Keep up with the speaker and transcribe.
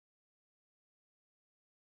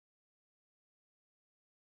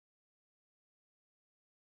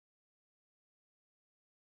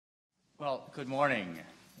Well, good morning.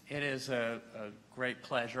 It is a great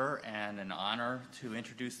pleasure and an honor to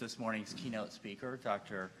introduce this morning's keynote speaker,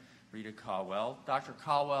 Dr. Rita Colwell. Dr.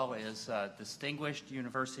 Colwell is a distinguished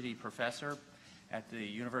university professor at the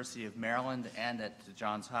University of Maryland and at the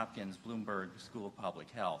Johns Hopkins Bloomberg School of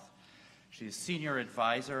Public Health. She is senior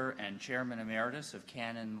advisor and chairman emeritus of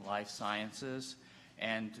Canon Life Sciences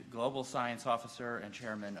and global science officer and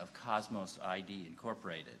chairman of Cosmos ID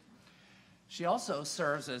Incorporated. She also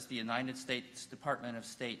serves as the United States Department of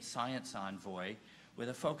State Science Envoy with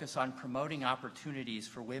a focus on promoting opportunities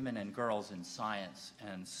for women and girls in science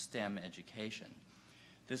and STEM education.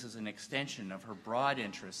 This is an extension of her broad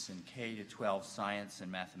interests in K-12 science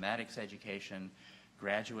and mathematics education,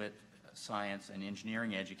 graduate science and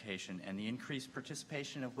engineering education, and the increased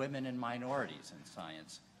participation of women and minorities in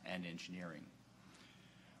science and engineering.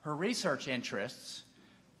 Her research interests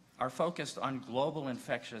are focused on global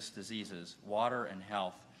infectious diseases, water and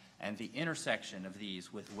health, and the intersection of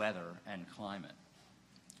these with weather and climate.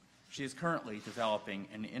 She is currently developing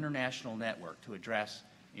an international network to address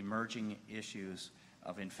emerging issues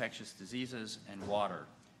of infectious diseases and water,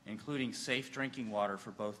 including safe drinking water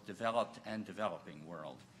for both developed and developing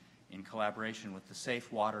world, in collaboration with the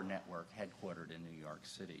Safe Water Network headquartered in New York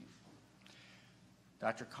City.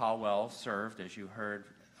 Dr. Colwell served, as you heard,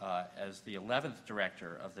 as the 11th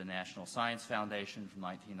director of the National Science Foundation from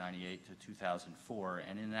 1998 to 2004,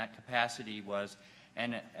 and in that capacity was,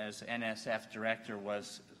 and as NSF director,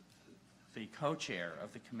 was the co-chair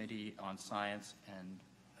of the Committee on Science and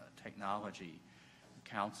Technology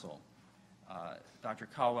Council. Dr.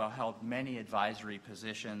 Colwell held many advisory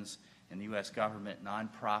positions in the U.S. government,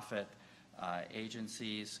 nonprofit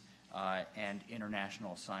agencies, and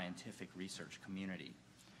international scientific research community.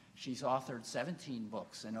 She's authored 17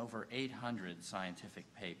 books and over 800 scientific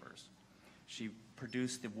papers. She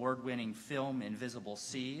produced the award-winning film Invisible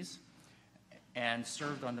Seas and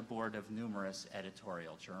served on the board of numerous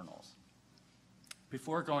editorial journals.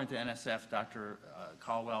 Before going to NSF, Dr.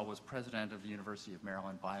 Colwell was president of the University of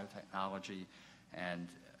Maryland Biotechnology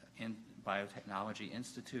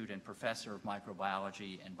Institute and professor of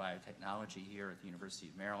microbiology and biotechnology here at the University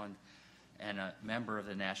of Maryland, and a member of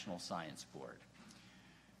the National Science Board.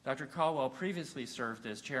 Dr. Colwell previously served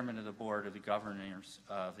as chairman of the board of the governors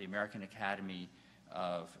of the American Academy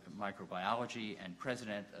of Microbiology and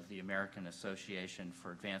president of the American Association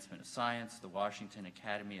for Advancement of Science, the Washington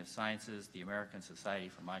Academy of Sciences, the American Society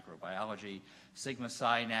for Microbiology, Sigma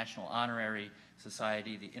Psi National Honorary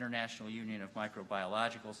Society, the International Union of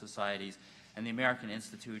Microbiological Societies, and the American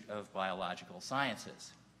Institute of Biological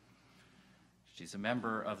Sciences. She's a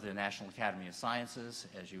member of the National Academy of Sciences,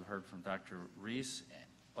 as you heard from Dr. Rees,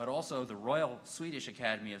 but also the Royal Swedish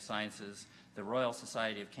Academy of Sciences, the Royal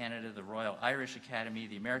Society of Canada, the Royal Irish Academy,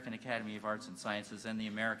 the American Academy of Arts and Sciences, and the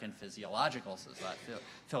American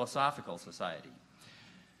Philosophical Society.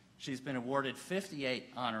 She's been awarded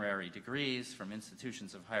 58 honorary degrees from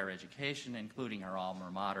institutions of higher education, including her alma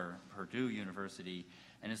mater, Purdue University,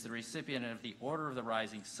 and is the recipient of the Order of the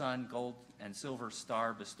Rising Sun Gold and Silver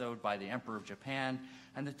Star bestowed by the Emperor of Japan,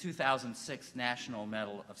 and the 2006 National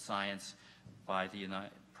Medal of Science by the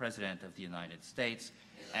President of the United States,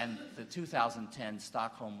 and the 2010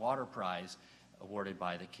 Stockholm Water Prize awarded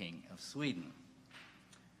by the King of Sweden.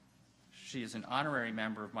 She is an honorary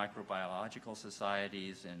member of microbiological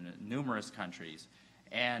societies in numerous countries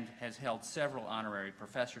and has held several honorary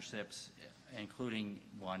professorships, including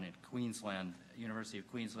one at Queensland, University of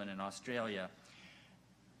Queensland in Australia.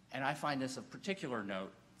 And I find this of particular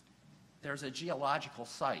note. There's a geological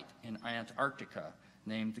site in Antarctica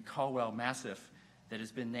named the Colwell Massif that has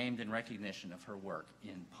been named in recognition of her work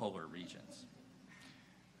in polar regions.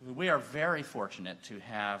 We are very fortunate to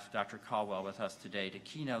have Dr. Colwell with us today to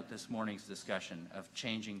keynote this morning's discussion of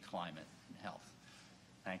changing climate and health.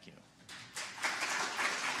 Thank you.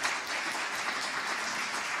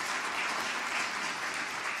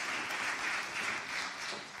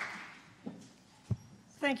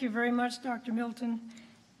 Thank you very much, Dr. Milton.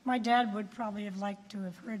 My dad would probably have liked to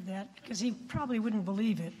have heard that because he probably wouldn't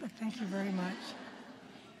believe it, but thank you very much.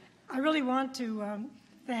 I really want to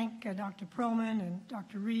thank Dr. Perlman and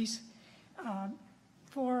Dr. Rees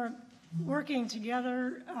for working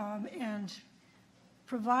together and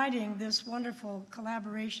providing this wonderful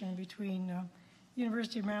collaboration between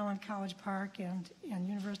University of Maryland College Park and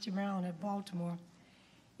University of Maryland at Baltimore.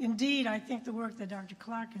 Indeed, I think the work that Dr.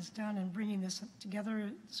 Clark has done in bringing this together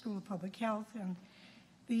at the School of Public Health and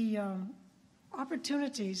the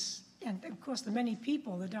opportunities and, of course, the many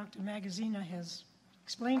people that Dr. Magazina has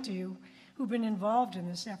explained to you who've been involved in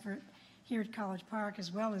this effort here at College Park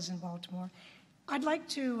as well as in Baltimore. I'd like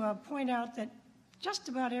to point out that just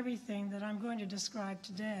about everything that I'm going to describe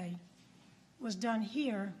today was done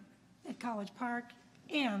here at College Park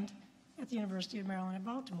and at the University of Maryland at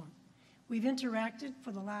Baltimore. We've interacted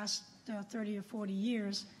for the last 30 or 40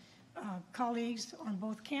 years, colleagues on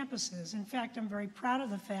both campuses. In fact, I'm very proud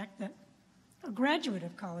of the fact that a graduate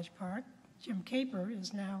of College Park, Jim Caper,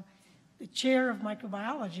 is now the chair of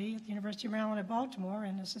microbiology at the University of Maryland at Baltimore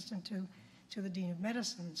and assistant to the Dean of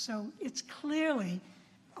Medicine. So it's clearly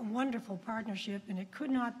a wonderful partnership, and it could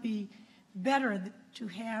not be better to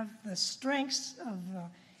have the strengths of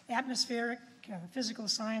atmospheric physical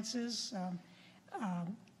sciences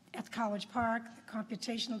at College Park, the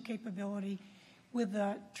computational capability, with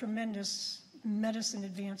the tremendous medicine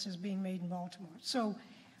advances being made in Baltimore. So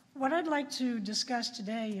what I'd like to discuss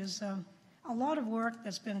today is a lot of work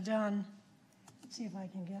that's been done. Let's see if I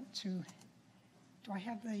can get to, do I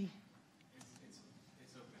have the?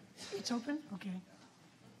 It's open. It's open? Okay.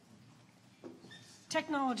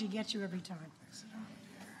 Technology gets you every time.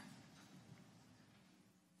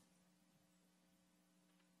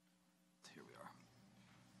 Here we are.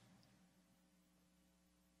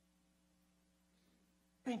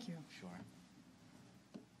 Thank you. Sure.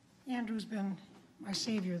 Andrew's been my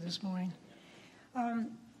savior this morning.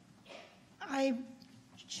 I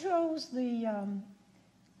chose the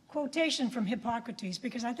quotation from Hippocrates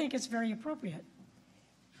because I think it's very appropriate.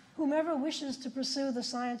 Whomever wishes to pursue the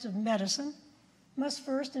science of medicine must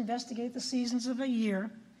first investigate the seasons of a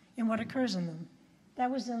year and what occurs in them.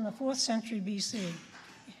 That was in the 4th century BC,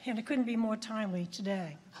 and it couldn't be more timely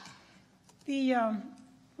today. The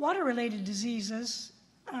water-related diseases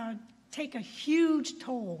take a huge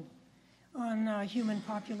toll on human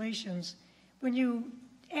populations. When you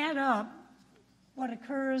add up what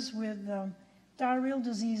occurs with diarrheal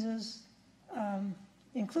diseases,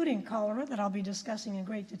 including cholera, that I'll be discussing in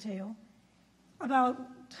great detail, about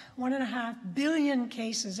 1.5 billion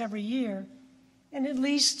cases every year, and at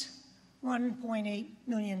least 1.8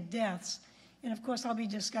 million deaths. And of course, I'll be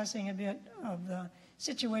discussing a bit of the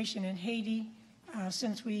situation in Haiti,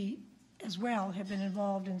 since we as well have been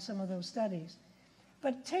involved in some of those studies.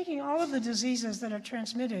 But taking all of the diseases that are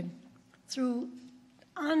transmitted through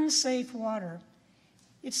unsafe water,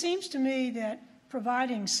 it seems to me that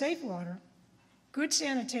providing safe water, good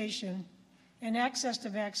sanitation, and access to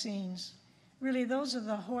vaccines, really those are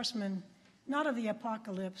the horsemen, not of the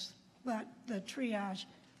apocalypse, but the triage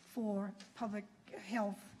for public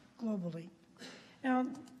health globally. Now,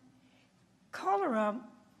 cholera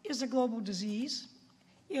is a global disease.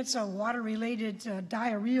 It's a water-related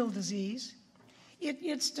diarrheal disease.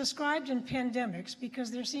 It's described in pandemics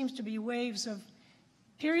because there seems to be waves of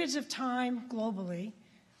periods of time globally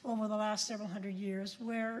over the last several hundred years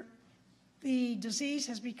where the disease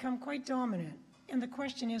has become quite dominant, and the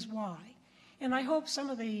question is why. And I hope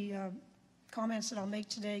some of the comments that I'll make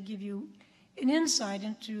today give you an insight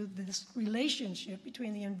into this relationship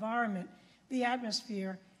between the environment, the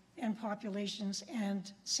atmosphere, and populations,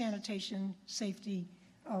 and sanitation, safety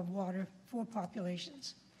of water for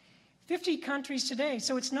populations. 50 countries today,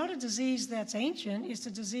 so it's not a disease that's ancient, it's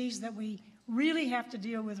a disease that we really have to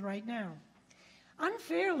deal with right now.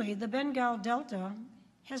 Unfairly, the Bengal Delta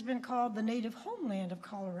has been called the native homeland of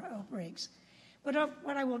cholera outbreaks. But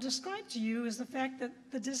what I will describe to you is the fact that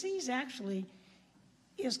the disease actually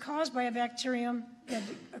is caused by a bacterium that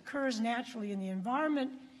occurs naturally in the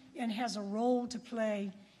environment and has a role to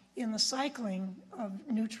play in the cycling of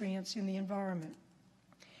nutrients in the environment.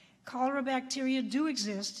 Cholera bacteria do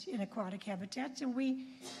exist in aquatic habitats, and we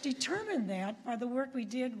determined that by the work we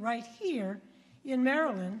did right here in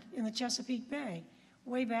Maryland in the Chesapeake Bay,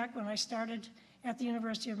 way back when I started at the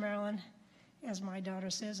University of Maryland, as my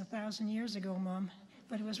daughter says, 1,000 years ago, Mom,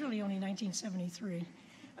 but it was really only 1973.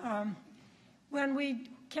 When we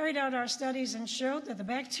carried out our studies and showed that the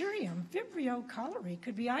bacterium, Vibrio cholerae,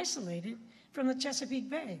 could be isolated from the Chesapeake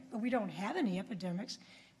Bay, but we don't have any epidemics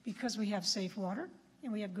because we have safe water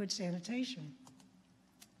and we have good sanitation.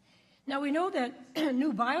 Now we know that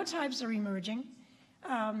new biotypes are emerging,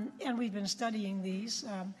 and we've been studying these.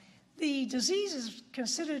 The disease is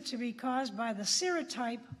considered to be caused by the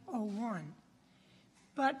serotype 01.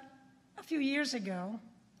 But a few years ago,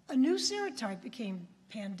 a new serotype became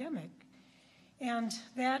pandemic, and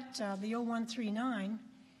that, the 0139,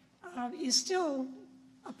 is still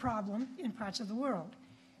a problem in parts of the world.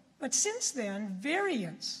 But since then,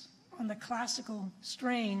 variants on the classical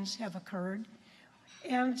strains have occurred,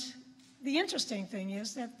 and the interesting thing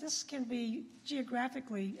is that this can be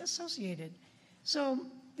geographically associated. So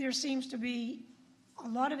there seems to be a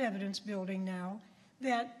lot of evidence building now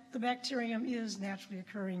that the bacterium is naturally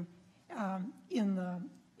occurring in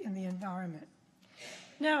the environment.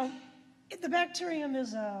 Now, The bacterium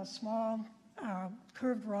is a small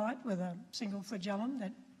curved rod with a single flagellum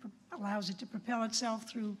that allows it to propel itself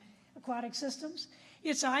through aquatic systems.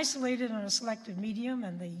 It's isolated in a selective medium,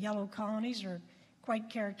 and the yellow colonies are quite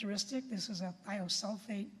characteristic. This is a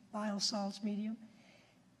biosulfate, biosalts medium.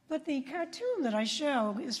 But the cartoon that I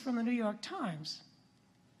show is from the New York Times,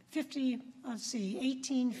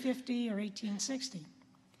 1850 or 1860.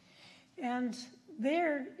 And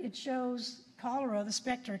there it shows cholera, the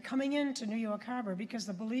specter, coming into New York Harbor because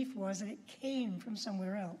the belief was that it came from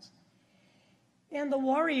somewhere else. And the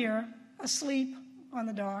warrior, asleep on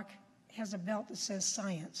the dock, has a belt that says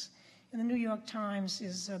science. And the New York Times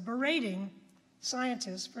is berating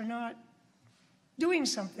scientists for not doing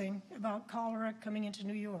something about cholera coming into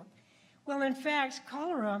New York. Well, in fact,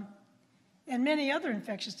 cholera and many other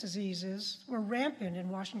infectious diseases were rampant in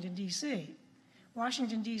Washington, D.C.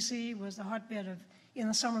 Washington, D.C. was the hotbed of, in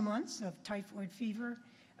the summer months, of typhoid fever,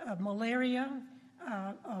 of malaria,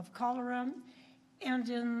 of cholera,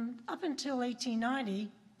 and up until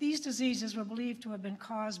 1890, these diseases were believed to have been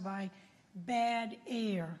caused by bad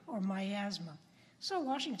air or miasma. So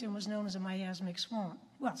Washington was known as a miasmic swamp.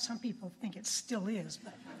 Well, some people think it still is,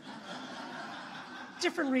 but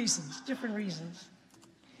different reasons, different reasons.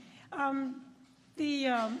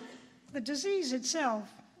 The disease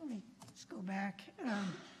itself, let's go back.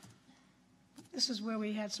 This is where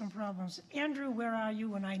we had some problems. Andrew, where are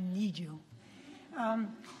you when I need you?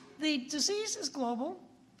 The disease is global.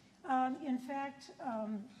 In fact,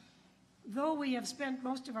 though we have spent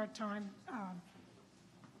most of our time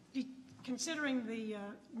considering the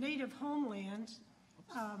native homelands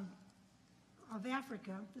of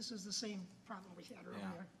Africa, this is the same problem we had earlier.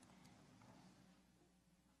 Yeah.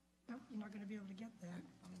 No, you're not going to be able to get that.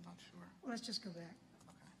 I'm not sure. Well, let's just go back.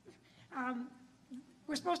 Okay.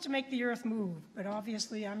 We're supposed to make the earth move, but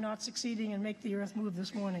obviously I'm not succeeding in make the earth move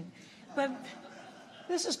this morning. But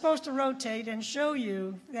this is supposed to rotate and show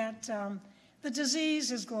you that the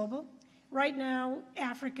disease is global. Right now,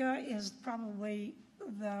 Africa is probably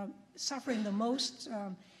suffering the most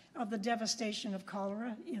of the devastation of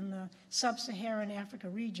cholera in the sub-Saharan Africa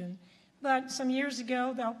region. But some years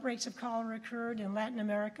ago, the outbreaks of cholera occurred in Latin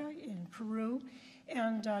America, in Peru,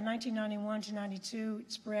 and 1991 to 92,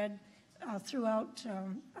 it spread throughout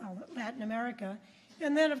Latin America.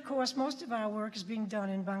 And then, of course, most of our work is being done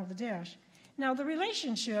in Bangladesh. Now, the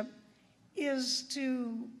relationship is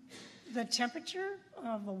to the temperature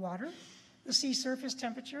of the water, the sea surface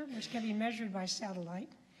temperature, which can be measured by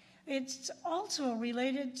satellite. It's also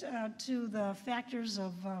related to the factors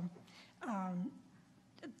of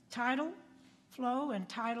tidal flow and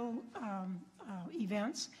tidal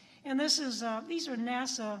events. And this is, these are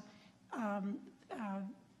NASA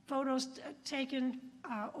photos taken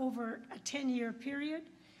over a 10-year period,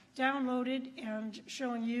 downloaded and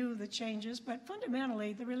showing you the changes. But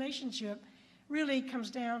fundamentally, the relationship really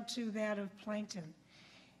comes down to that of plankton.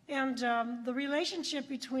 And the relationship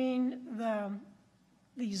between the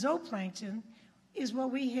zooplankton is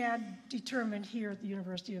what we had determined here at the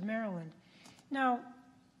University of Maryland. Now,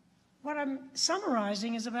 what I'm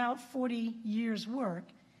summarizing is about 40 years' work,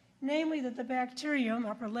 namely that the bacterium,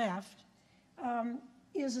 upper left,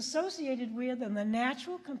 is associated with and the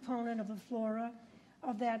natural component of the flora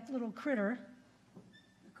of that little critter,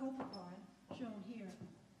 the copepod, shown here.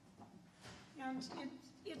 And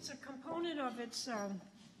it's a component of its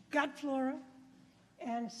gut flora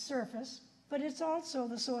and surface, but it's also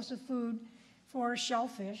the source of food for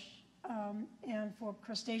shellfish and for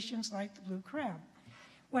crustaceans like the blue crab.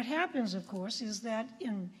 What happens, of course, is that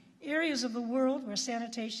in areas of the world where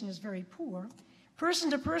sanitation is very poor,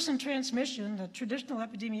 person-to-person transmission, the traditional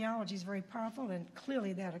epidemiology is very powerful, and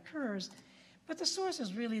clearly that occurs, but the source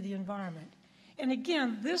is really the environment. And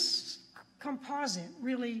again, this composite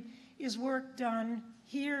really is work done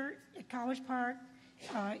here at College Park,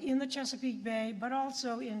 in the Chesapeake Bay, but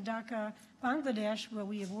also in Dhaka, Bangladesh, where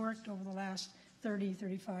we have worked over the last 30,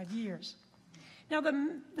 35 years. Now,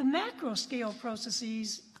 the macro scale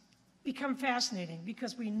processes become fascinating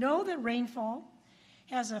because we know that rainfall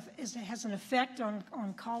has an effect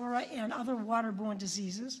on cholera and other waterborne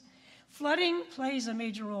diseases. Flooding plays a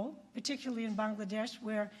major role, particularly in Bangladesh,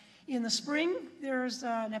 where in the spring there's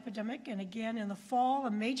an epidemic, and again in the fall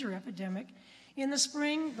a major epidemic. In the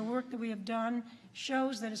spring, the work that we have done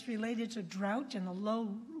shows that it's related to drought and the low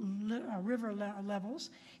river levels.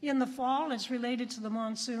 In the fall, it's related to the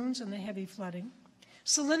monsoons and the heavy flooding.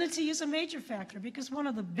 Salinity is a major factor because one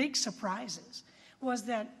of the big surprises was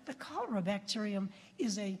that the cholera bacterium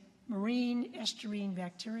is a marine estuarine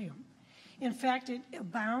bacterium. In fact, it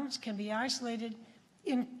abounds, can be isolated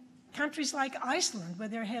in countries like Iceland, where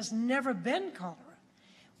there has never been cholera.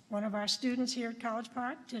 One of our students here at College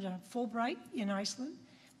Park did a Fulbright in Iceland,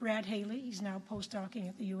 Brad Haley. He's now postdocing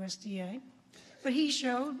at the USDA. But he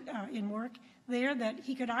showed in work there that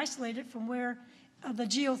he could isolate it from where the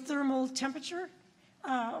geothermal temperature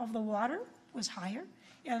of the water was higher,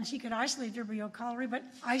 and he could isolate Vibrio cholerae. But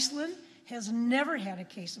Iceland has never had a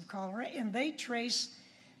case of cholera, and they trace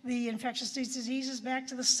the infectious diseases back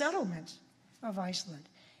to the settlement of Iceland.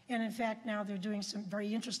 And in fact, now they're doing some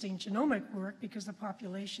very interesting genomic work because the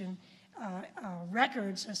population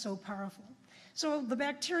records are so powerful. So the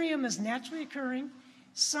bacterium is naturally occurring.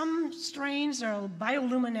 Some strains are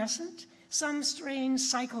bioluminescent. Some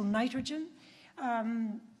strains cycle nitrogen.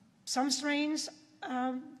 Some strains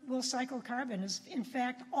will cycle carbon. In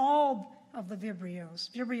fact, all of the Vibrios,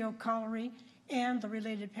 Vibrio cholerae and the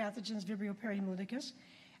related pathogens, Vibrio perihemolyticus,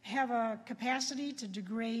 have a capacity to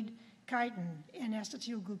degrade chitin and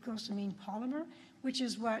acetylglucosamine polymer, which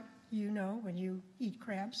is what you know when you eat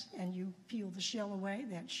crabs and you peel the shell away.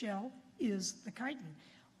 That shell is the chitin.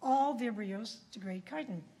 All Vibrios degrade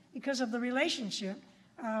chitin because of the relationship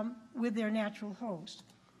with their natural host.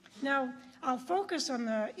 Now, I'll focus on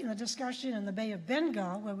in the discussion in the Bay of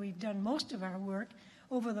Bengal, where we've done most of our work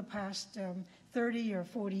over the past 30 or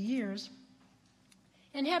 40 years.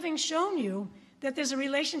 And having shown you that there's a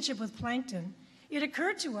relationship with plankton, it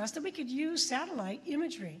occurred to us that we could use satellite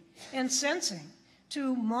imagery and sensing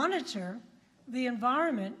to monitor the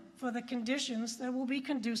environment for the conditions that will be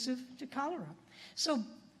conducive to cholera. So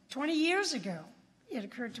 20 years ago, it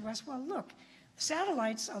occurred to us, well, look,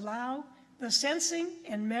 satellites allow the sensing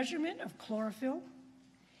and measurement of chlorophyll.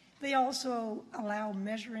 They also allow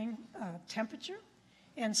measuring temperature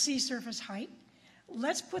and sea surface height.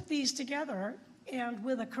 Let's put these together, and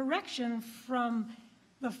with a correction from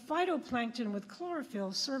the phytoplankton with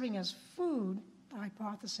chlorophyll serving as food, the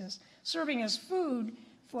hypothesis, serving as food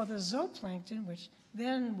for the zooplankton, which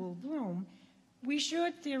then will bloom, we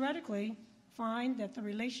should theoretically find that the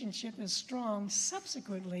relationship is strong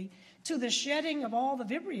subsequently to the shedding of all the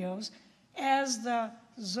Vibrios as the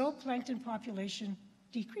zooplankton population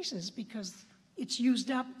decreases because it's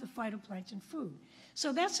used up the phytoplankton food.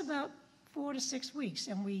 So that's about 4 to 6 weeks,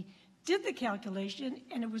 and we did the calculation,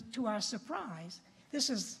 and it was to our surprise. This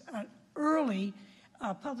is an early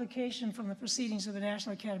publication from the Proceedings of the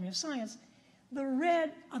National Academy of Science. The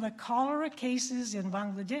red are the cholera cases in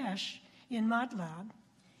Bangladesh in MATLAB,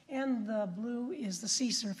 and the blue is the sea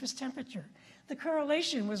surface temperature. The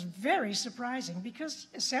correlation was very surprising because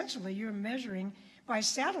essentially you're measuring by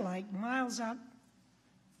satellite miles out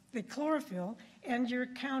the chlorophyll, and you're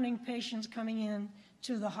counting patients coming in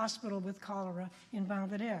to the hospital with cholera in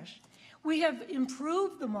Bangladesh. We have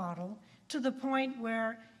improved the model to the point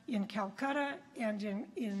where in Calcutta and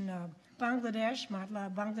in Bangladesh,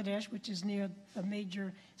 MATLAB Bangladesh, which is near the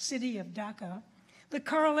major city of Dhaka, the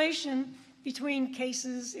correlation between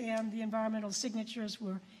cases and the environmental signatures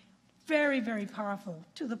were very, very powerful,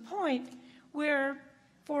 to the point where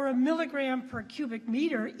for a milligram per cubic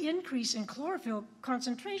meter increase in chlorophyll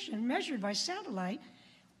concentration measured by satellite,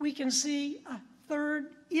 we can see a third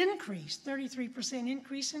increase, 33%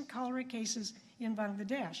 increase in cholera cases in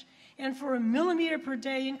Bangladesh. And for a millimeter per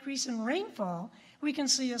day increase in rainfall, we can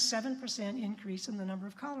see a 7% increase in the number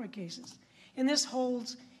of cholera cases. And this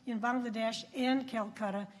holds in Bangladesh and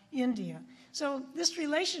Calcutta, India. So this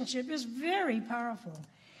relationship is very powerful.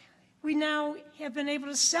 We now have been able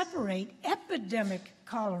to separate epidemic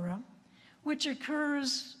cholera, which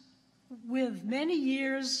occurs with many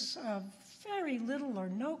years of very little or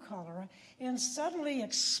no cholera, and suddenly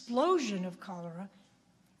explosion of cholera,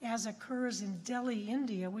 as occurs in Delhi,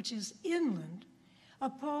 India, which is inland,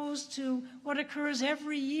 opposed to what occurs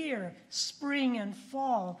every year, spring and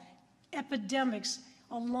fall, epidemics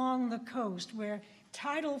along the coast where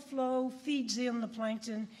tidal flow feeds in the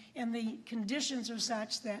plankton and the conditions are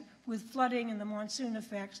such that with flooding and the monsoon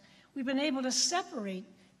effects, we've been able to separate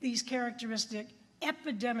these characteristic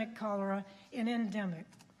epidemic cholera and endemic.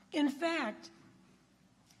 In fact,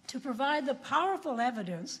 to provide the powerful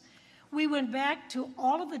evidence, we went back to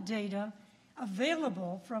all of the data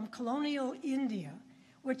available from colonial India,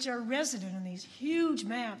 which are resident in these huge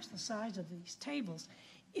maps the size of these tables,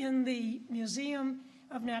 in the Museum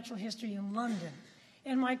of Natural History in London.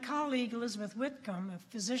 And my colleague, Elizabeth Whitcomb, a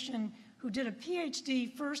physician who did a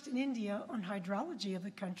PhD first in India on hydrology of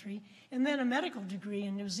the country, and then a medical degree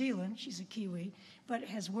in New Zealand, she's a Kiwi, but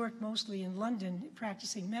has worked mostly in London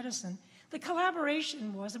practicing medicine. The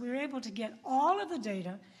collaboration was that we were able to get all of the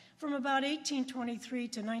data from about 1823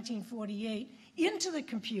 to 1948 into the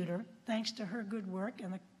computer, thanks to her good work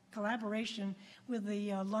and the collaboration with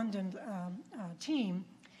the London team,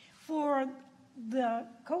 for the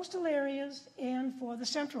coastal areas and for the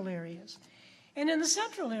central areas. And in the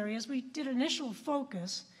central areas, we did initial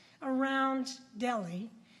focus around Delhi,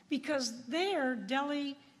 because there,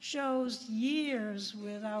 Delhi shows years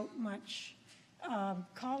without much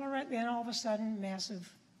cholera, and all of a sudden,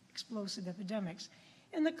 massive explosive epidemics.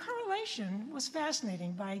 And the correlation was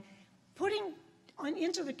fascinating. By putting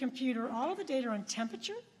into the computer all of the data on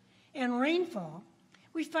temperature and rainfall,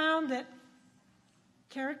 we found that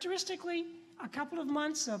characteristically, a couple of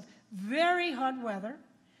months of very hot weather,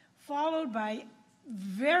 followed by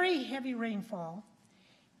very heavy rainfall,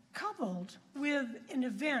 coupled with an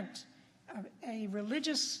event, a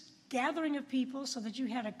religious gathering of people, so that you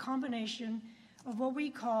had a combination of what we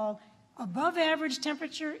call above average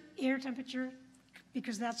temperature, air temperature,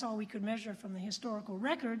 because that's all we could measure from the historical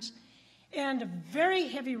records, and a very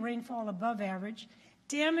heavy rainfall above average,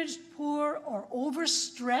 damaged, poor, or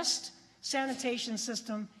overstressed sanitation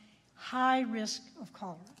system, high risk of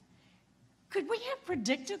cholera. Could we have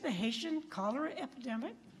predicted the Haitian cholera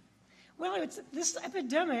epidemic? Well, this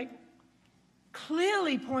epidemic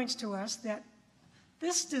clearly points to us that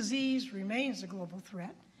this disease remains a global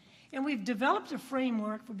threat, and we've developed a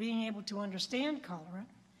framework for being able to understand cholera,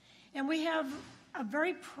 and we have a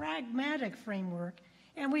very pragmatic framework,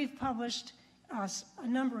 and we've published a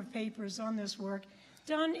number of papers on this work,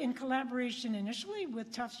 done in collaboration initially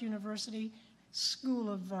with Tufts University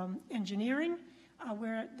School of Engineering,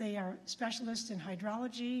 where they are specialists in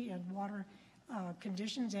hydrology and water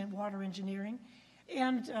conditions and water engineering.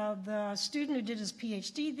 And the student who did his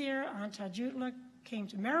PhD there, Anta Jutla, came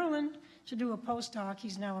to Maryland to do a postdoc.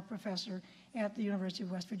 He's now a professor at the University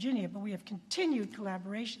of West Virginia, but we have continued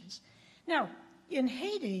collaborations. Now, in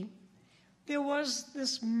Haiti, there was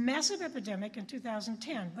this massive epidemic in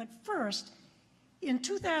 2010, but first, in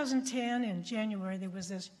 2010, in January, there was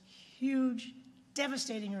this huge,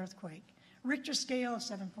 devastating earthquake, Richter scale of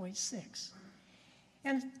 7.6.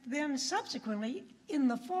 And then subsequently, in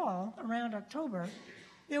the fall, around October,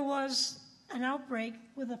 there was an outbreak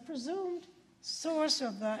with a presumed source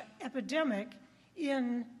of the epidemic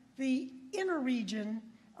in the inner region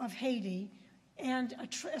of Haiti, and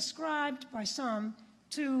ascribed by some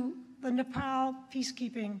to the Nepal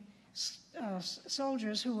peacekeeping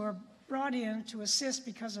soldiers who were brought in to assist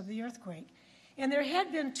because of the earthquake. And there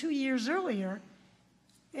had been 2 years earlier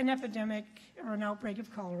an epidemic or an outbreak of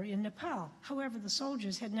cholera in Nepal. However, the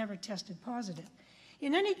soldiers had never tested positive.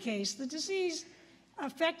 In any case, the disease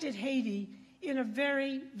affected Haiti in a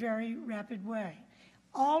very, very rapid way,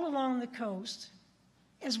 all along the coast,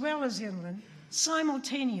 as well as inland,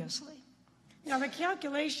 simultaneously. Now, the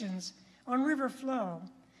calculations on river flow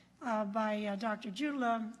by Dr.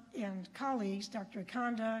 Jutla and colleagues, Dr.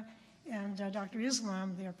 Akanda and Dr.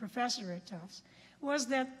 Islam, their professor at Tufts, was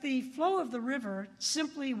that the flow of the river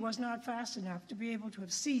simply was not fast enough to be able to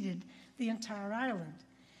have seeded the entire island.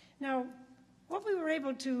 Now, what we were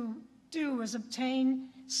able to do was obtain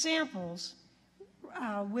samples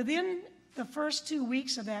within the first 2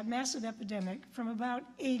 weeks of that massive epidemic from about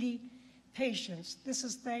 80 patients. This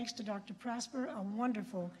is thanks to Dr. Prosper, a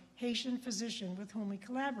wonderful Haitian physician with whom we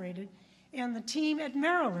collaborated, and the team at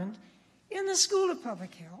Maryland in the School of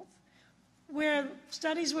Public Health, where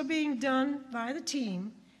studies were being done by the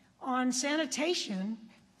team on sanitation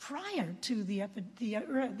prior to the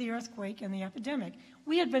earthquake and the epidemic.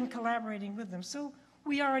 We had been collaborating with them, so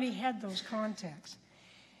we already had those contacts.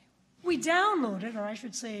 We downloaded, or I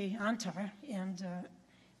should say Anta and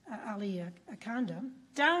Ali Akanda,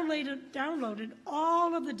 downloaded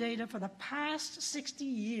all of the data for the past 60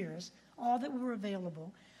 years, all that were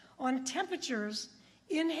available, on temperatures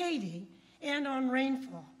in Haiti and on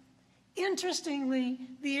rainfall. Interestingly,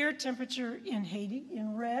 the air temperature in Haiti,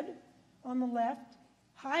 in red on the left,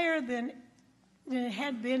 higher than it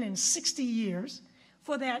had been in 60 years.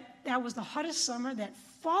 For that was the hottest summer that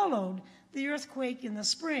followed the earthquake in the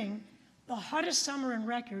spring, the hottest summer in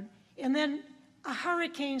record, and then a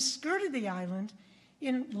hurricane skirted the island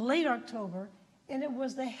in late October, and it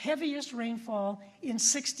was the heaviest rainfall in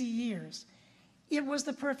 60 years. It was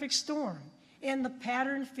the perfect storm, and the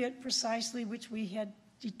pattern fit precisely which we had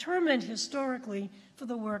determined historically for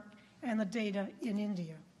the work and the data in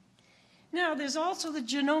India. Now, there's also the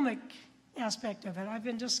genomic aspect of it. I've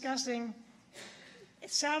been discussing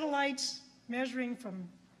satellites measuring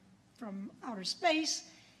from outer space,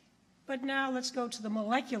 but now let's go to the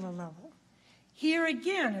molecular level. Here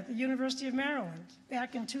again at the University of Maryland,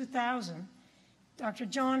 back in 2000, Dr.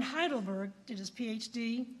 John Heidelberg did his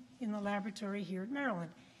PhD in the laboratory here at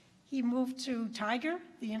Maryland. He moved to Tiger,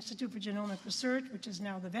 the Institute for Genomic Research, which is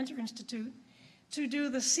now the Venter Institute, to do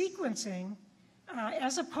the sequencing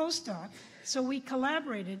as a postdoc. So we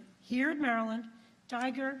collaborated here at Maryland,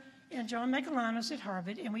 Tiger and John Michelanos at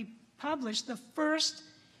Harvard, and we published the first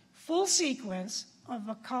full sequence of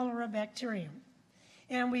a cholera bacterium.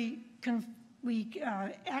 And we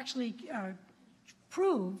actually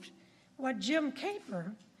proved what Jim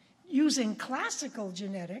Caper, using classical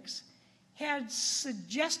genetics, had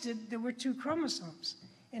suggested there were 2 chromosomes.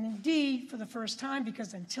 And indeed, for the first time,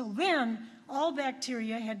 because until then, all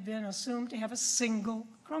bacteria had been assumed to have a single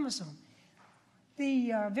chromosome.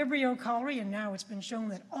 The Vibrio cholerae, and now it's been shown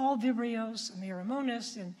that all Vibrios,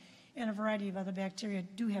 Samiramonas, and a variety of other bacteria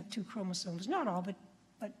do have 2 chromosomes. Not all,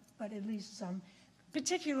 but at least some,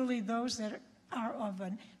 particularly those that are of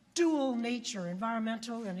a dual nature,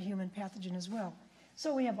 environmental and a human pathogen as well.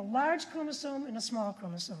 So we have a large chromosome and a small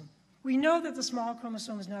chromosome. We know that the small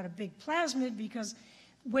chromosome is not a big plasmid because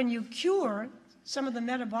when you cure some of the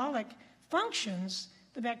metabolic functions,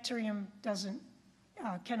 the bacterium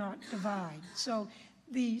cannot divide. So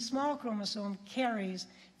the small chromosome carries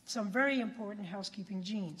some very important housekeeping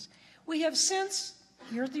genes. We have since,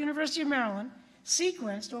 here at the University of Maryland,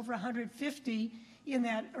 sequenced over 150 in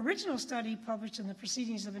that original study published in the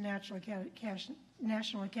Proceedings of the National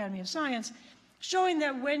Academy of Science, showing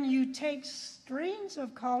that when you take strains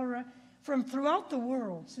of cholera from throughout the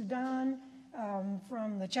world, Sudan,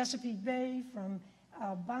 from the Chesapeake Bay, from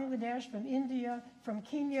Bangladesh, from India, from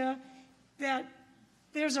Kenya, that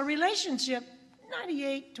there's a relationship,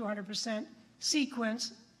 98 to 100%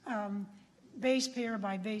 sequence, base pair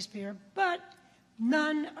by base pair, but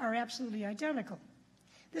none are absolutely identical.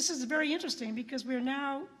 This is very interesting because we're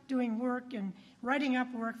now doing work and writing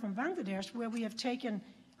up work from Bangladesh where we have taken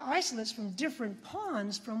isolates from different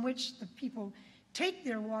ponds from which the people take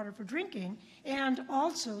their water for drinking, and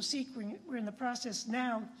also we're in the process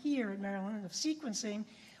now here in Maryland of sequencing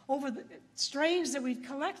over the strains that we've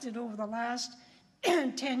collected over the last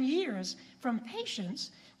 10 years from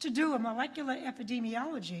patients to do a molecular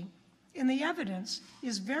epidemiology, and the evidence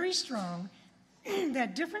is very strong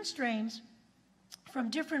that different strains from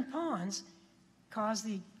different ponds cause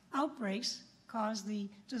the outbreaks, cause the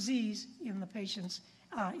disease in the patients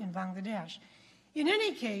in Bangladesh. In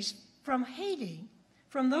any case, from Haiti,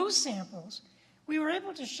 from those samples, we were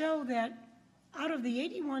able to show that out of the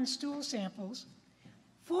 81 stool samples,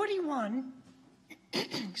 41,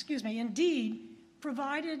 excuse me, indeed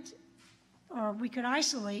provided, or we could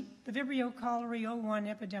isolate the Vibrio cholerae 01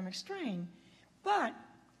 epidemic strain, but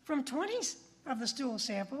from 20 of the stool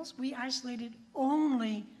samples, we isolated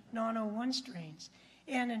only non-01 strains.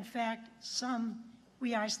 And in fact, some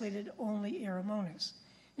we isolated only Aeromonas.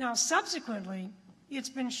 Now, subsequently, it's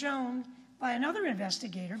been shown by another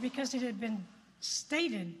investigator, because it had been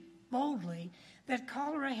stated boldly that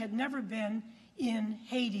cholera had never been in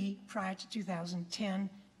Haiti prior to 2010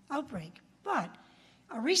 outbreak. But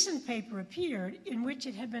a recent paper appeared in which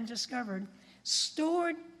it had been discovered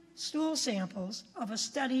stored stool samples of a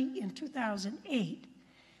study in 2008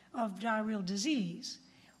 of diarrheal disease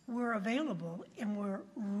were available and were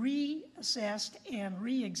reassessed and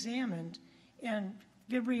re-examined, and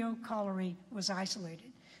Vibrio cholerae was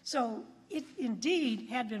isolated. So it indeed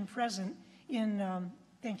had been present in,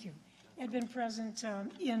 had been present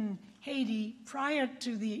in Haiti prior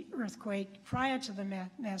to the earthquake, prior to the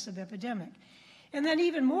massive epidemic. And then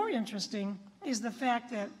even more interesting is the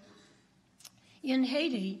fact that in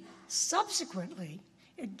Haiti, subsequently,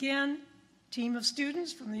 again, team of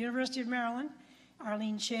students from the University of Maryland,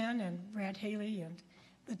 Arlene Chen and Brad Haley and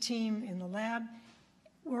the team in the lab,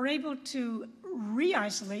 were able to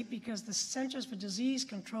re-isolate because the Centers for Disease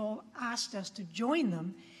Control asked us to join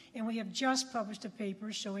them, and we have just published a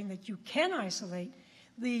paper showing that you can isolate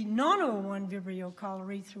the non-01 Vibrio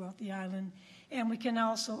cholerae throughout the island, and we can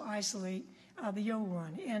also isolate the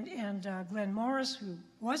 01. And Glenn Morris, who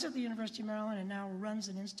was at the University of Maryland and now runs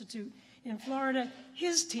an institute in Florida,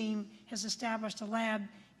 his team has established a lab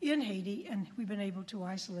in Haiti, and we've been able to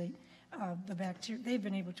isolate the bacteria. They've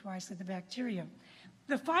been able to isolate the bacteria.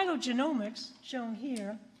 The phylogenomics shown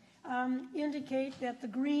here indicate that the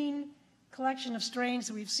green collection of strains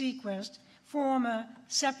that we've sequenced form a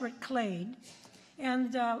separate clade.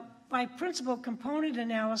 And by principal component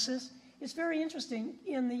analysis, it's very interesting.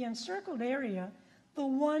 In the encircled area, the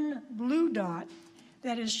one blue dot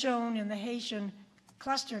that is shown in the Haitian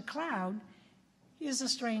cluster cloud is a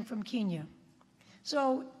strain from Kenya.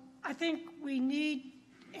 So I think we need,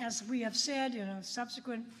 as we have said in a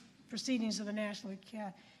subsequent proceedings of the National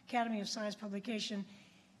Academy of Science publication,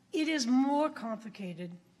 it is more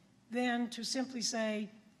complicated than to simply say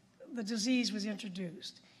the disease was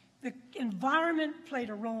introduced. The environment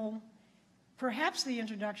played a role. Perhaps the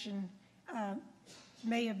introduction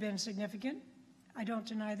may have been significant. I don't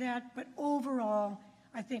deny that. But overall,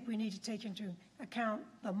 I think we need to take into account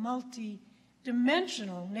the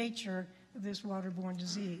multi-dimensional nature of this waterborne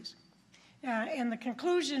disease. And the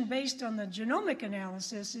conclusion based on the genomic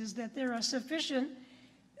analysis is that there are sufficient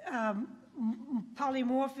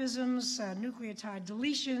polymorphisms, nucleotide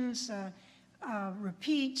deletions,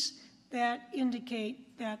 repeats that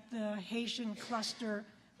indicate that the Haitian cluster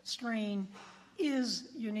strain is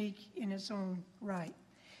unique in its own right.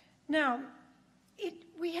 Now,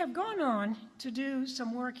 we have gone on to do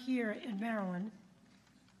some work here in Maryland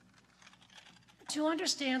to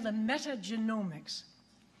understand the metagenomics,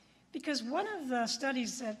 because one of the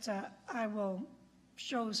studies that I will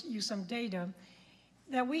show you some data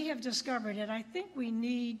that we have discovered, and I think we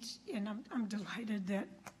need, and I'm delighted that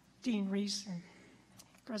Dean Reese and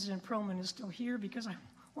President Perlman is still here because I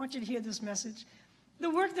want you to hear this message. The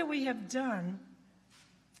work that we have done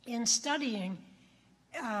in studying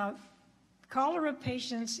cholera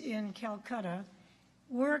patients in Calcutta,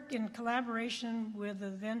 work in collaboration with the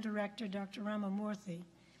then director, Dr. Ramamurthy.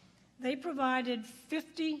 They provided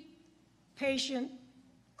 50 patient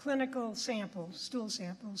clinical samples, stool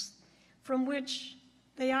samples, from which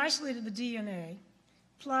they isolated the DNA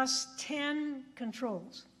plus 10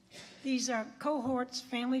 controls. These are cohorts,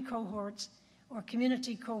 family cohorts, or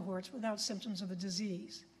community cohorts without symptoms of the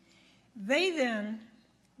disease. They then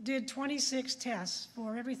did 26 tests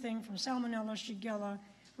for everything from Salmonella, Shigella,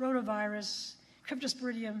 rotavirus,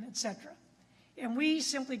 Cryptosporidium, etc. And we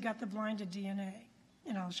simply got the blinded DNA.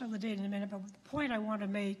 And I'll show the data in a minute, but the point I want to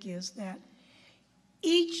make is that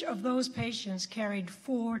each of those patients carried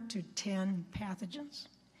 4 to 10 pathogens.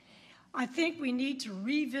 I think we need to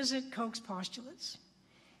revisit Koch's postulates,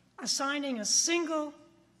 assigning a single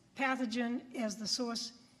pathogen as the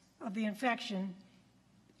source of the infection.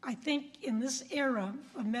 I think in this era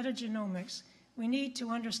of metagenomics, we need to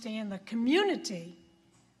understand the community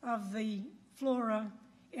of the flora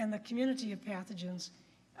and the community of pathogens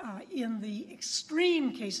in the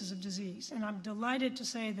extreme cases of disease. And I'm delighted to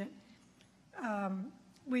say that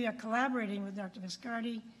we are collaborating with Dr.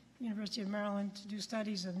 Viscardi, University of Maryland, to do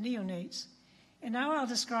studies of neonates. And now I'll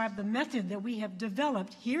describe the method that we have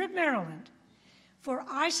developed here at Maryland for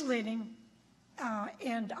isolating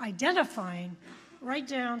and identifying right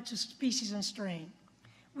down to species and strain.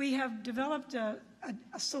 We have developed a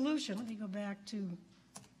solution. Let me go back to,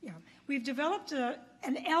 we've developed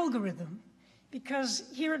an algorithm because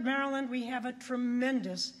here at Maryland we have a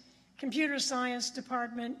tremendous computer science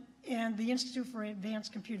department and the Institute for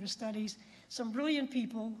Advanced Computer Studies, some brilliant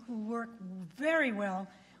people who work very well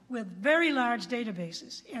with very large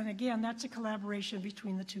databases. And again, that's a collaboration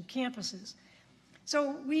between the two campuses.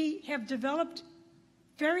 So we have developed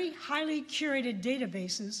very highly curated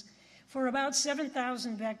databases for about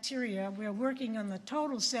 7,000 bacteria. We're working on the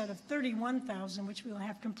total set of 31,000, which we'll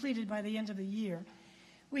have completed by the end of the year.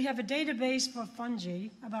 We have a database for fungi,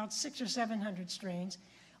 about 600 or 700 strains,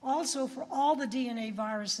 also for all the DNA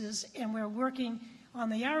viruses, and we're working on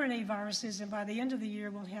the RNA viruses, and by the end of the year,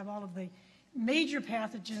 we'll have all of the major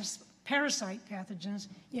pathogens, parasite pathogens,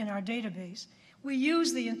 in our database. We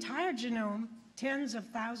use the entire genome, tens of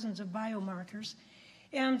thousands of biomarkers,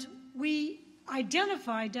 and we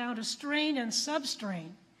identify down to strain and substrain.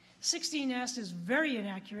 16S is very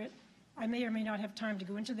inaccurate. I may or may not have time to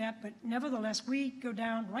go into that, but nevertheless, we go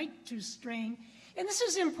down right to strain. And this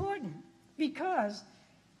is important because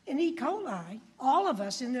in E. coli, all of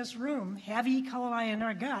us in this room have E. coli in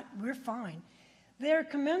our gut. We're fine. They're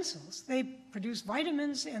commensals. They produce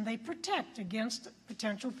vitamins and they protect against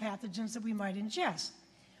potential pathogens that we might ingest.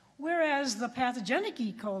 Whereas the pathogenic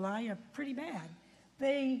E. coli are pretty bad.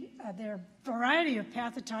 There are a variety of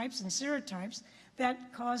pathotypes and serotypes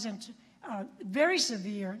that cause very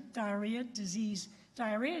severe diarrhea, disease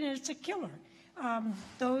diarrhea, and it's a killer.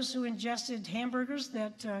 Those who ingested hamburgers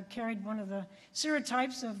that carried one of the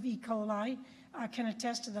serotypes of E. coli can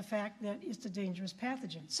attest to the fact that it's a dangerous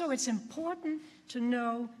pathogen. So it's important to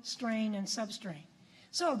know strain and substrain.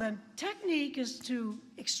 So the technique is to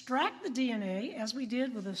extract the DNA, as we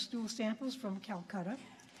did with the stool samples from Calcutta,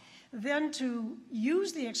 then to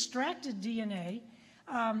use the extracted DNA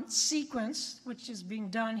sequence, which is being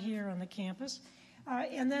done here on the campus,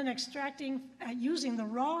 and then extracting, using the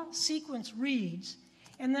raw sequence reads,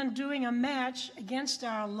 and then doing a match against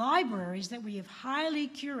our libraries that we have highly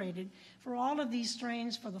curated for all of these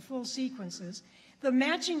strains for the full sequences. The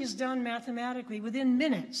matching is done mathematically within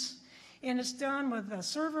minutes, and it's done with a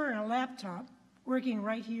server and a laptop working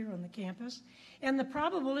right here on the campus. And the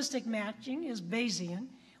probabilistic matching is Bayesian.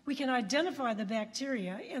 We can identify the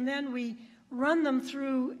bacteria, and then we run them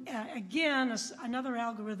through, again, another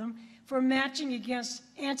algorithm for matching against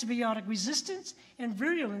antibiotic resistance and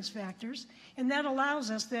virulence factors. And that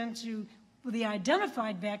allows us then to, with the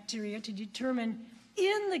identified bacteria, to determine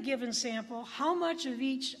in the given sample how much of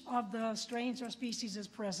each of the strains or species is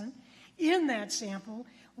present in that sample,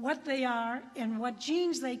 what they are, and what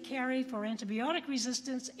genes they carry for antibiotic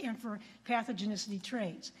resistance and for pathogenicity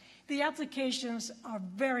traits. The applications are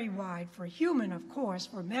very wide for human, of course,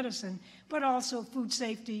 for medicine, but also food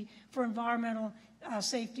safety, for environmental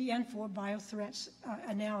safety, and for biothreats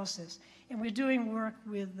analysis. And we're doing work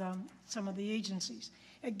with some of the agencies.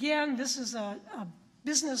 Again, this is a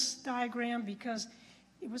business diagram because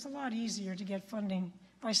it was a lot easier to get funding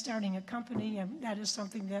by starting a company, and that is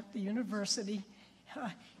something that the university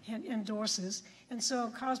endorses. And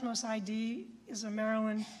so Cosmos ID is a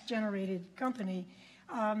Maryland-generated company,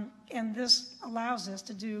 and this allows us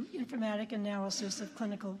to do informatic analysis of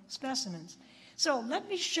clinical specimens. So let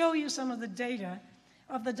me show you some of the data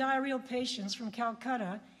of the diarrheal patients from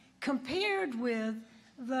Calcutta compared with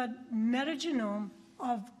the metagenome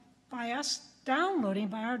by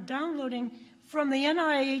our downloading from the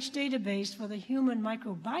NIH database for the human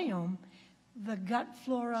microbiome, the gut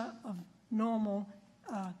flora of normal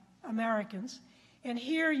Americans. And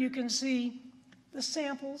here you can see the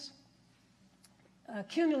samples,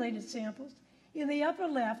 accumulated samples. In the upper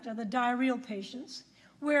left are the diarrheal patients,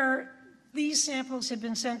 where these samples had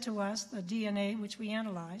been sent to us, the DNA, which we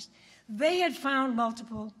analyzed. They had found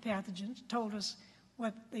multiple pathogens, told us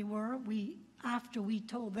what they were. After we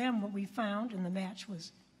told them what we found, and the match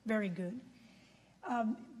was very good.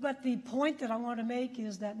 But the point that I want to make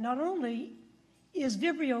is that not only is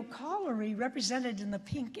Vibrio cholerae represented in the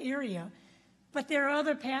pink area, but there are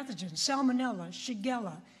other pathogens, Salmonella,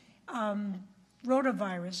 Shigella,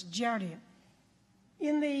 rotavirus, Giardia.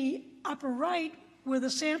 In the upper right were the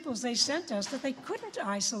samples they sent us that they couldn't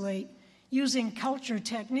isolate using culture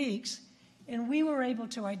techniques, and we were able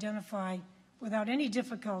to identify without any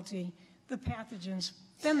difficulty the pathogens.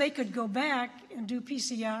 Then they could go back and do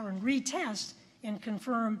PCR and retest and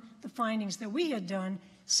confirm the findings that we had done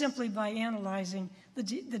simply by analyzing the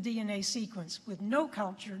DNA sequence with no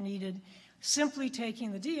culture needed, simply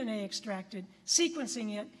taking the DNA extracted,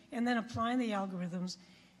 sequencing it, and then applying the algorithms.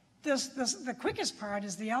 The quickest part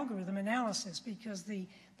is the algorithm analysis, because the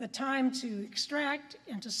time to extract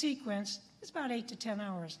and to sequence is about 8 to 10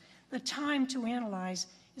 hours. The time to analyze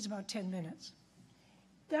is about 10 minutes.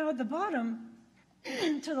 Now at the bottom,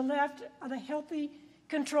 to the left, are the healthy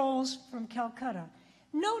controls from Calcutta.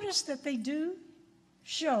 Notice that they do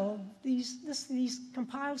show, these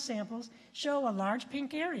compiled samples show a large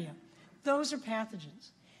pink area. Those are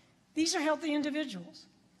pathogens. These are healthy individuals.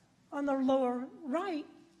 On the lower right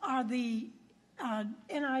are the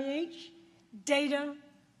NIH data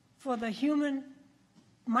for the human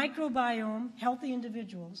microbiome, healthy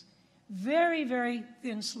individuals. Very, very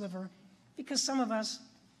thin sliver, because some of us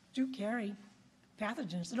do carry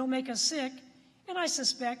pathogens that don't make us sick. And I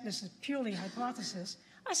suspect, this is purely hypothesis,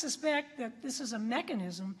 I suspect that this is a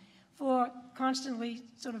mechanism for constantly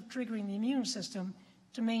sort of triggering the immune system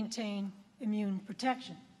to maintain immune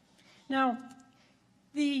protection. Now,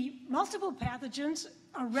 the multiple pathogens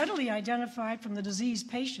are readily identified from the diseased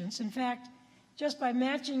patients. In fact, just by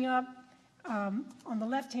matching up on the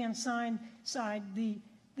left-hand side the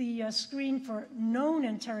screen for known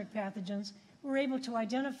enteric pathogens, we're able to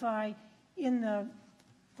identify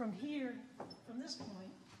from this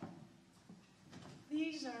point,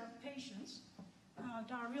 these are patients,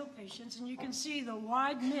 diarrheal patients, and you can see the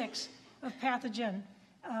wide mix of pathogen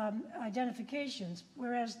identifications,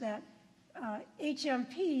 whereas that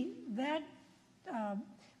HMP, that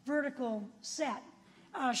vertical set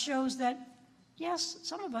shows that, yes,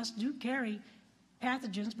 some of us do carry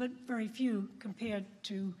pathogens, but very few compared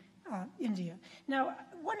to India. Now,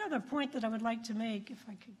 one other point that I would like to make, if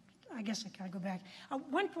I could, I guess I can go back.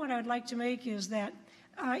 One point I would like to make is that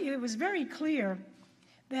it was very clear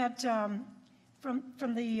that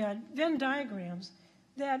from the Venn diagrams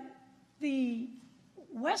that the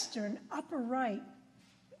western upper right,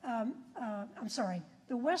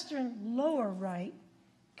 the western lower right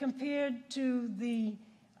compared to the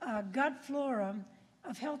gut flora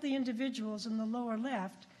of healthy individuals in the lower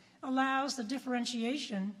left allows the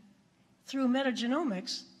differentiation through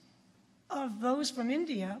metagenomics of those from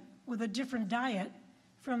India with a different diet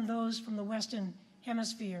from those from the Western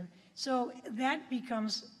Hemisphere. So that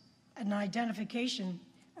becomes an identification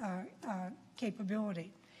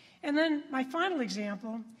capability. And then my final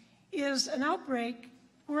example is an outbreak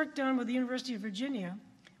work done with the University of Virginia,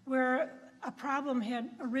 where a problem had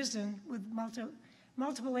arisen with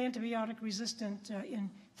multiple antibiotic resistant in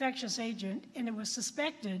infectious agent, and it was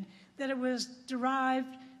suspected that it was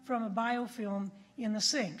derived from a biofilm in the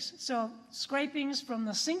sinks. So scrapings from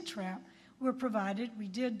the sink trap were provided. We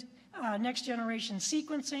did next generation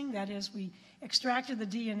sequencing, that is, we extracted the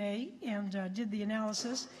DNA and did the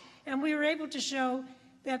analysis, and we were able to show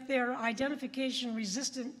that they're identification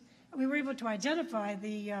resistant. We were able to identify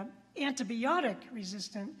the antibiotic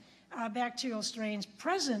resistant bacterial strains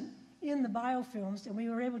present in the biofilms, and we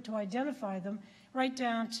were able to identify them right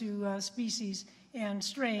down to species and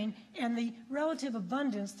strain, and the relative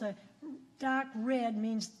abundance, the dark red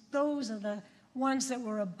means those are the ones that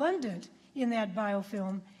were abundant in that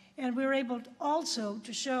biofilm, and we were able also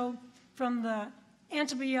to show from the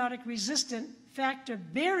antibiotic resistant factor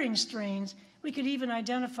bearing strains, we could even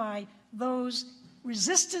identify those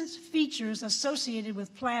resistance features associated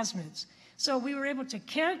with plasmids. So we were able to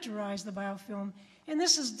characterize the biofilm, and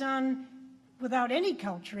this is done without any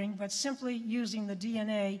culturing, but simply using the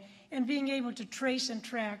DNA and being able to trace and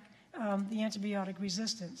track the antibiotic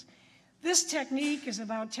resistance. This technique is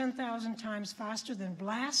about 10,000 times faster than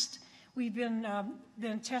BLAST. We've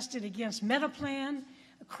been tested against Metaplan,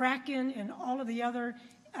 Kraken, and all of the other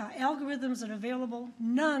algorithms that are available.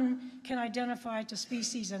 None can identify to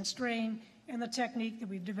species and strain, and the technique that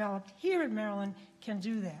we've developed here at Maryland can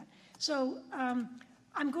do that. So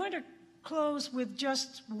I'm going to close with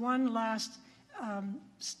just one last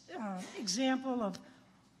example of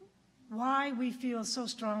why we feel so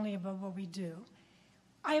strongly about what we do.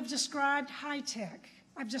 I have described high tech.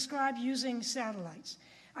 I've described using satellites.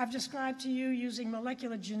 I've described to you using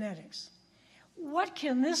molecular genetics. What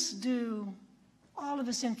can this do, all of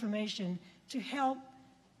this information, to help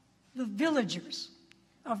the villagers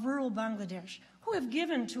of rural Bangladesh who have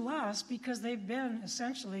given to us because they've been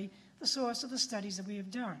essentially the source of the studies that we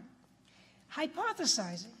have done?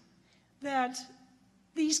 Hypothesizing that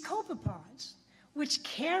these copepods, which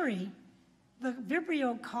carry the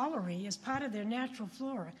Vibrio cholerae as part of their natural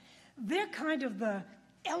flora, they're kind of the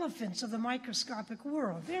elephants of the microscopic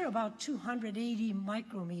world. They're about 280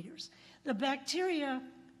 micrometers. The bacteria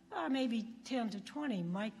are maybe 10 to 20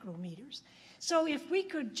 micrometers. So if we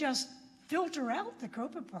could just filter out the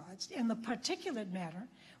copepods and the particulate matter,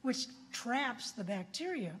 which traps the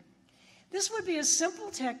bacteria, this would be a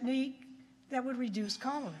simple technique that would reduce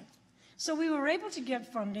cholera. So we were able to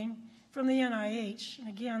get funding from the NIH, and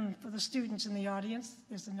again, for the students in the audience,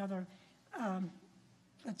 there's another,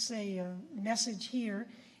 let's say, message here,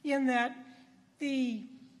 in that the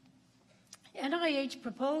NIH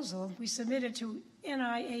proposal we submitted to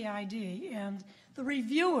NIAID, and the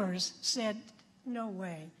reviewers said, no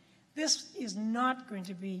way. This is not going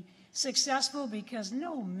to be successful because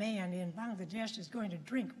no man in Bangladesh is going to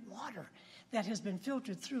drink water that has been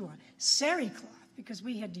filtered through a sari cloth, because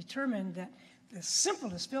we had determined that the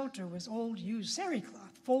simplest filter was old used sari cloth,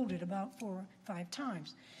 folded about 4 or 5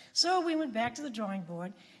 times. So we went back to the drawing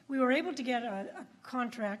board. We were able to get a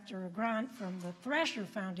contract or a grant from the Thrasher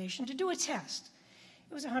Foundation to do a test.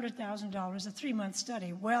 It was $100,000, a 3-month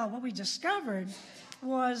study. Well, what we discovered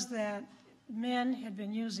was that men had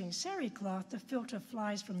been using sari cloth to filter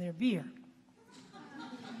flies from their beer.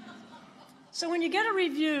 So when you get a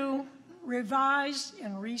review, revise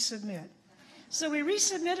and resubmit. So we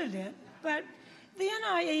resubmitted it, but the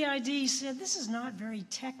NIAID said this is not very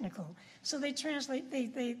technical. So they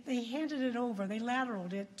handed it over, they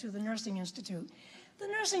lateraled it to the Nursing Institute. The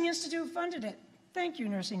Nursing Institute funded it. Thank you,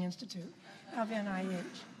 Nursing Institute of NIH.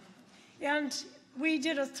 And we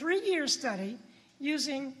did a 3-year study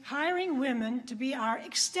hiring women to be our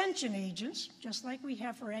extension agents, just like we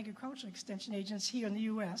have for agricultural extension agents here in the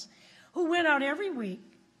US, who went out every week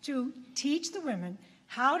to teach the women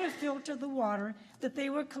how to filter the water that they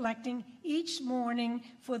were collecting each morning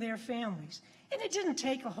for their families. And it didn't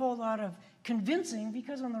take a whole lot of convincing,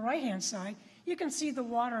 because on the right-hand side, you can see the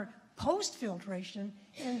water post-filtration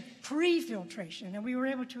and pre-filtration. And we were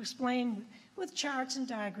able to explain with charts and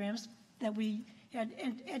diagrams that we had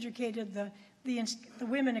educated the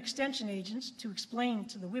women extension agents to explain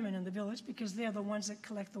to the women in the village, because they're the ones that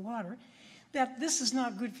collect the water, that this is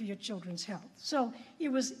not good for your children's health. So it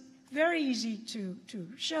was very easy to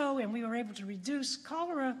show, and we were able to reduce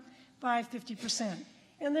cholera by 50%.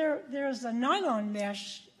 And there's a nylon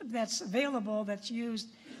mesh that's available that's used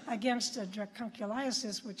against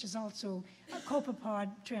dracunculiasis, which is also a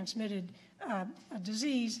copepod-transmitted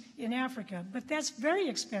disease in Africa. But that's very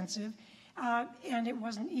expensive, and it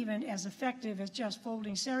wasn't even as effective as just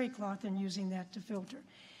folding sari cloth and using that to filter.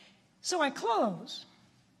 So I close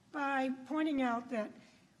by pointing out that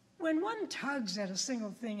when one tugs at a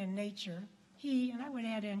single thing in nature, he, and I would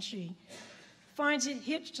add and she, finds it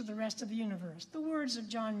hitched to the rest of the universe. The words of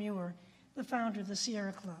John Muir, the founder of the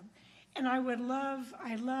Sierra Club. And I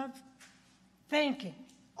love thanking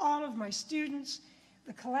all of my students,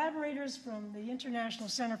 the collaborators from the International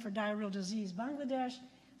Center for Diarrheal Disease, Bangladesh,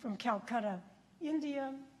 from Calcutta,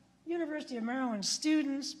 India, University of Maryland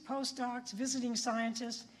students, postdocs, visiting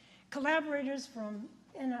scientists, collaborators from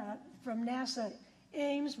NASA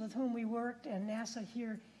Ames with whom we worked, and NASA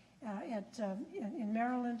here in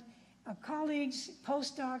Maryland, colleagues,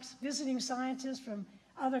 postdocs, visiting scientists from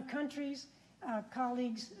other countries,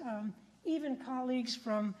 colleagues, even colleagues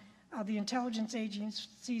from the intelligence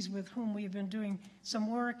agencies with whom we've been doing some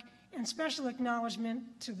work, and special acknowledgement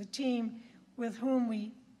to the team with whom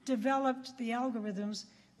we developed the algorithms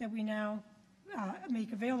that we now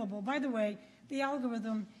make available. By the way, the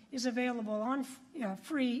algorithm is available on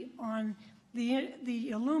free on the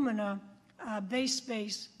Illumina base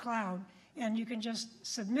space cloud, and you can just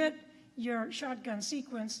submit your shotgun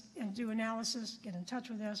sequence and do analysis, get in touch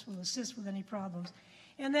with us, we'll assist with any problems.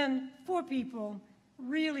 And then 4 people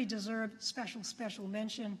really deserve special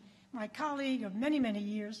mention. My colleague of many, many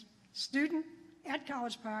years, student at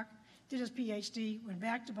College Park, did his PhD, went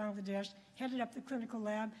back to Bangladesh, headed up the clinical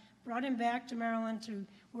lab, brought him back to Maryland to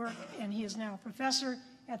work, and he is now a professor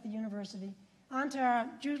at the university. Antar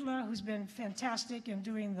Jutla, who's been fantastic in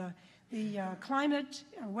doing the climate,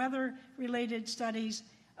 weather-related studies.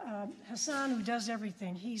 Hassan, who does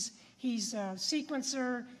everything. He's a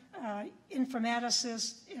sequencer,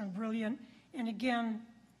 informaticist, and brilliant, and again,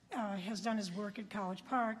 has done his work at College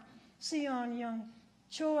Park. Seon Young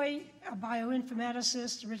Choi, a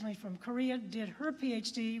bioinformaticist originally from Korea, did her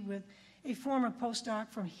PhD with a former postdoc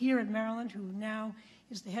from here at Maryland, who now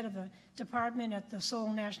is the head of the department at the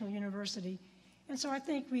Seoul National University. And so I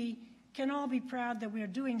think we can all be proud that we are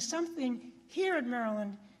doing something here at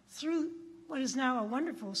Maryland through what is now a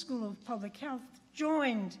wonderful School of Public Health,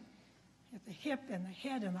 joined at the hip and the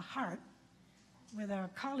head and the heart with our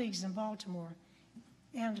colleagues in Baltimore.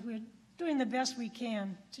 And we're doing the best we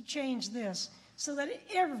can to change this so that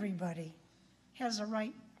everybody has a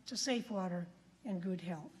right to safe water and good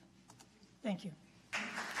health. Thank you.